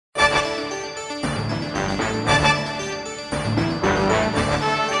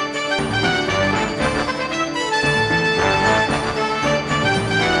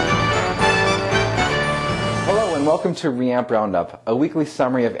Welcome to RoundUp, a weekly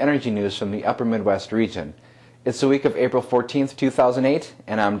summary of energy news from the Upper Midwest region. It's the week of April 14th, 2008,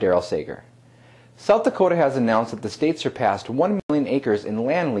 and I'm Daryl Sager. South Dakota has announced that the state surpassed 1 million acres in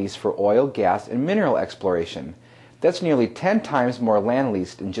land lease for oil, gas, and mineral exploration. That's nearly 10 times more land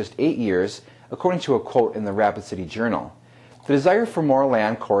leased in just 8 years, according to a quote in the Rapid City Journal. The desire for more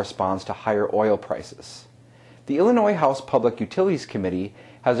land corresponds to higher oil prices. The Illinois House Public Utilities Committee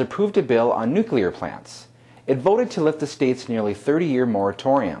has approved a bill on nuclear plants. It voted to lift the state's nearly 30-year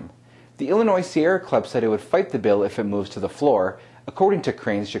moratorium. The Illinois Sierra Club said it would fight the bill if it moves to the floor, according to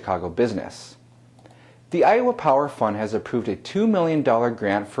Crain's Chicago Business. The Iowa Power Fund has approved a $2 million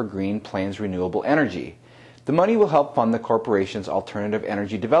grant for Green Plains Renewable Energy. The money will help fund the corporation's alternative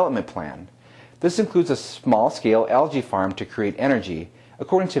energy development plan. This includes a small-scale algae farm to create energy,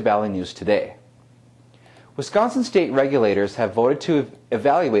 according to Valley News Today. Wisconsin state regulators have voted to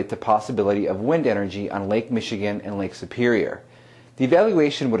evaluate the possibility of wind energy on Lake Michigan and Lake Superior. The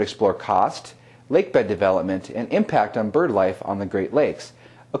evaluation would explore cost, lakebed development, and impact on bird life on the Great Lakes,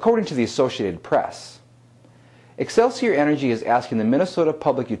 according to the Associated Press. Excelsior Energy is asking the Minnesota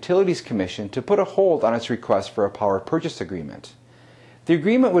Public Utilities Commission to put a hold on its request for a power purchase agreement. The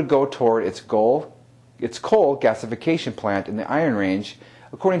agreement would go toward its coal gasification plant in the Iron Range,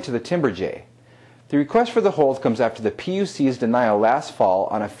 according to the Timber Jay. The request for the hold comes after the PUC's denial last fall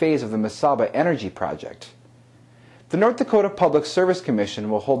on a phase of the Mesaba Energy Project. The North Dakota Public Service Commission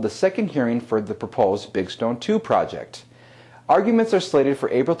will hold the second hearing for the proposed Big Stone 2 project. Arguments are slated for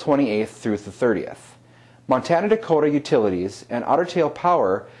April 28th through the 30th. Montana Dakota Utilities and Otter Tail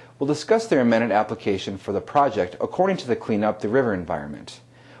Power will discuss their amended application for the project according to the Clean Up the River environment,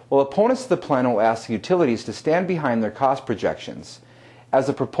 while opponents of the plan will ask the utilities to stand behind their cost projections. As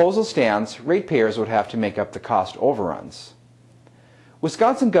the proposal stands, ratepayers would have to make up the cost overruns.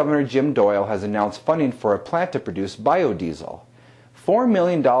 Wisconsin Governor Jim Doyle has announced funding for a plant to produce biodiesel. $4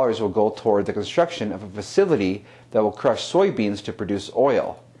 million will go toward the construction of a facility that will crush soybeans to produce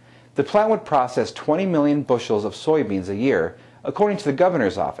oil. The plant would process 20 million bushels of soybeans a year, according to the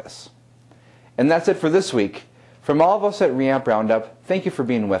governor's office. And that's it for this week. From all of us at RoundUp, thank you for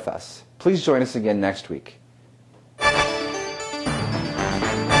being with us. Please join us again next week.